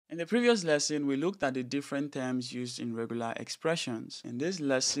In the previous lesson, we looked at the different terms used in regular expressions. In this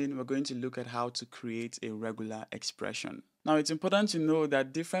lesson, we're going to look at how to create a regular expression. Now, it's important to know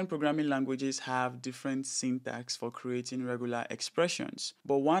that different programming languages have different syntax for creating regular expressions.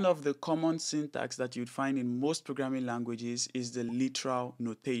 But one of the common syntax that you'd find in most programming languages is the literal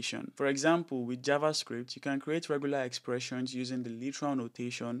notation. For example, with JavaScript, you can create regular expressions using the literal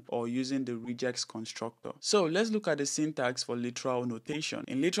notation or using the regex constructor. So let's look at the syntax for literal notation.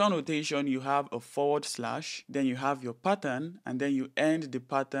 In literal notation, you have a forward slash, then you have your pattern, and then you end the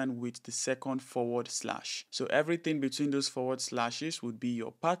pattern with the second forward slash. So everything between those forward slashes would be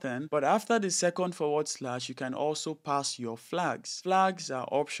your pattern, but after the second forward slash you can also pass your flags. Flags are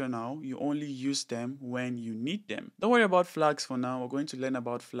optional, you only use them when you need them. Don't worry about flags for now, we're going to learn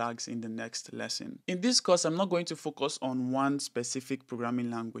about flags in the next lesson. In this course, I'm not going to focus on one specific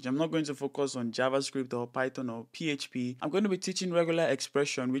programming language. I'm not going to focus on JavaScript or Python or PHP. I'm going to be teaching regular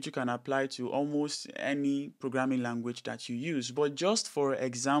expression which you can apply to almost any programming language that you use. But just for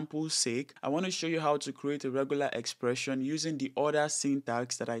example's sake, I want to show you how to create a regular expression using the other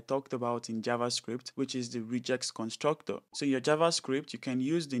syntax that I talked about in JavaScript, which is the regex constructor. So in your JavaScript, you can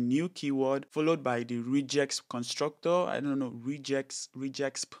use the new keyword followed by the regex constructor. I don't know,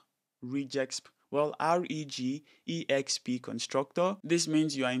 regexp. Well, regexp constructor. This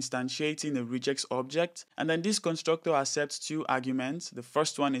means you are instantiating a regex object, and then this constructor accepts two arguments. The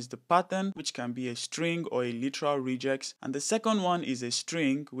first one is the pattern, which can be a string or a literal regex, and the second one is a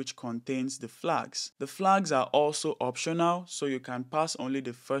string which contains the flags. The flags are also optional, so you can pass only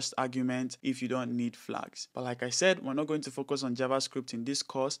the first argument if you don't need flags. But like I said, we're not going to focus on JavaScript in this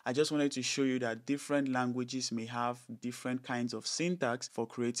course. I just wanted to show you that different languages may have different kinds of syntax for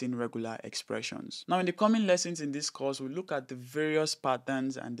creating regular expressions. Now, in the coming lessons in this course, we'll look at the various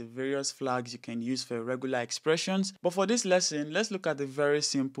patterns and the various flags you can use for regular expressions. But for this lesson, let's look at the very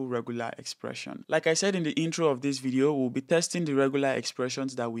simple regular expression. Like I said in the intro of this video, we'll be testing the regular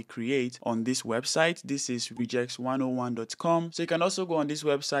expressions that we create on this website. This is regex101.com. So you can also go on this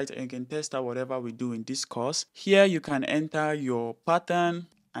website and you can test out whatever we do in this course. Here you can enter your pattern,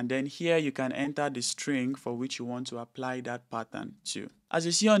 and then here you can enter the string for which you want to apply that pattern to. As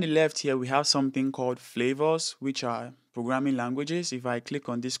you see on the left here, we have something called flavors, which are programming languages. If I click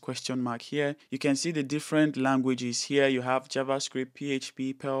on this question mark here, you can see the different languages here. You have JavaScript,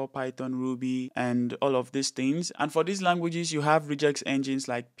 PHP, Perl, Python, Ruby, and all of these things. And for these languages, you have regex engines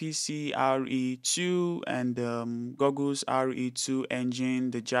like PC RE2 and Google's RE2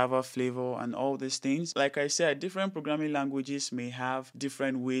 engine, the Java flavor, and all these things. Like I said, different programming languages may have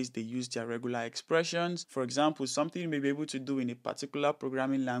different ways they use their regular expressions. For example, something you may be able to do in a particular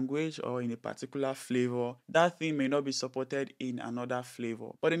programming language or in a particular flavor, that thing may not be supported in another flavor.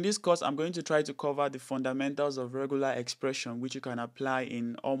 But in this course, I'm going to try to cover the fundamentals of regular expression, which you can apply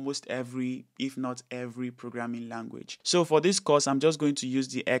in almost every, if not every, programming language. So for this course, I'm just going to use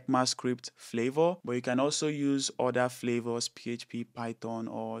the ECMAScript flavor, but you can also use other flavors, PHP, Python,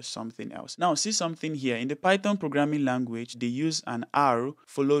 or something else. Now, see something here. In the Python programming language, they use an R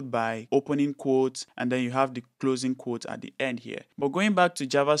followed by opening quotes, and then you have the closing quotes at the end here. But going back to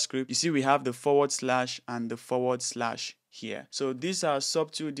JavaScript, you see we have the forward slash and the forward slash here. So these are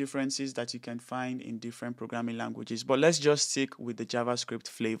subtle differences that you can find in different programming languages, but let's just stick with the JavaScript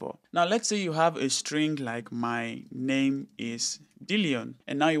flavor. Now let's say you have a string like my name is Dillion,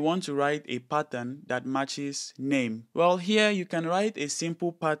 and now you want to write a pattern that matches name. Well, here you can write a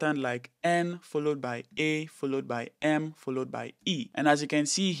simple pattern like N followed by A followed by M followed by E, and as you can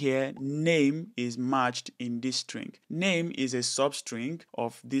see here, name is matched in this string. Name is a substring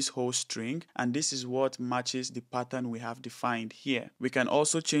of this whole string, and this is what matches the pattern we have defined here. We can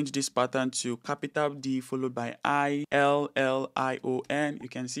also change this pattern to capital D followed by I, L, L, I, O, N. You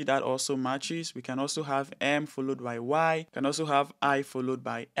can see that also matches. We can also have M followed by Y. You can also have I followed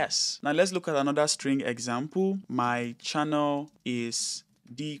by S. Now let's look at another string example. My channel is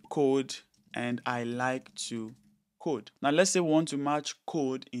Deeecode and I like to code. Now let's say we want to match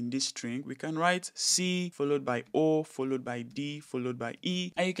code in this string. We can write C followed by O followed by D followed by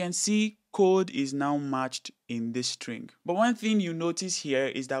E, and you can see code is now matched in this string. But one thing you notice here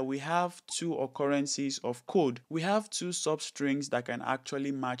is that we have two occurrences of code. We have two substrings that can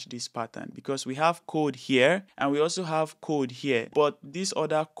actually match this pattern because we have code here and we also have code here, but this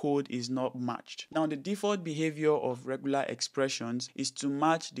other code is not matched. Now the default behavior of regular expressions is to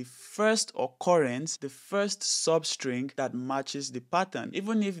match the first occurrence, the first substring that matches the pattern.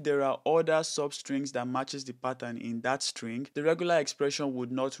 Even if there are other substrings that matches the pattern in that string, the regular expression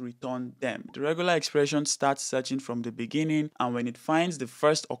would not return them. The regular expression starts searching from the beginning, and when it finds the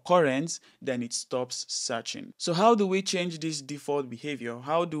first occurrence, then it stops searching. So how do we change this default behavior?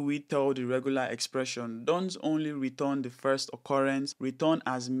 How do we tell the regular expression, don't only return the first occurrence, return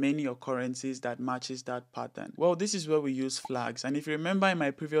as many occurrences that matches that pattern? Well, this is where we use flags. And if you remember in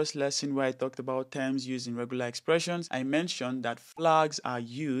my previous lesson where I talked about terms used in regular expressions, I mentioned that flags are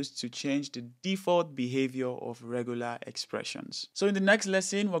used to change the default behavior of regular expressions. So in the next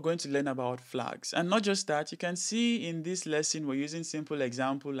lesson, we're going to learn about flags. And not just that, you can see in this lesson, we're using simple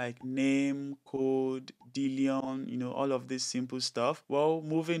example like name, code, Dillion, all of this simple stuff. Well,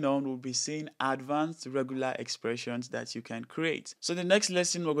 moving on, we'll be seeing advanced regular expressions that you can create. So the next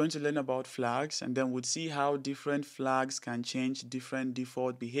lesson, we're going to learn about flags, and then we'll see how different flags can change different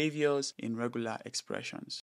default behaviors in regular expressions.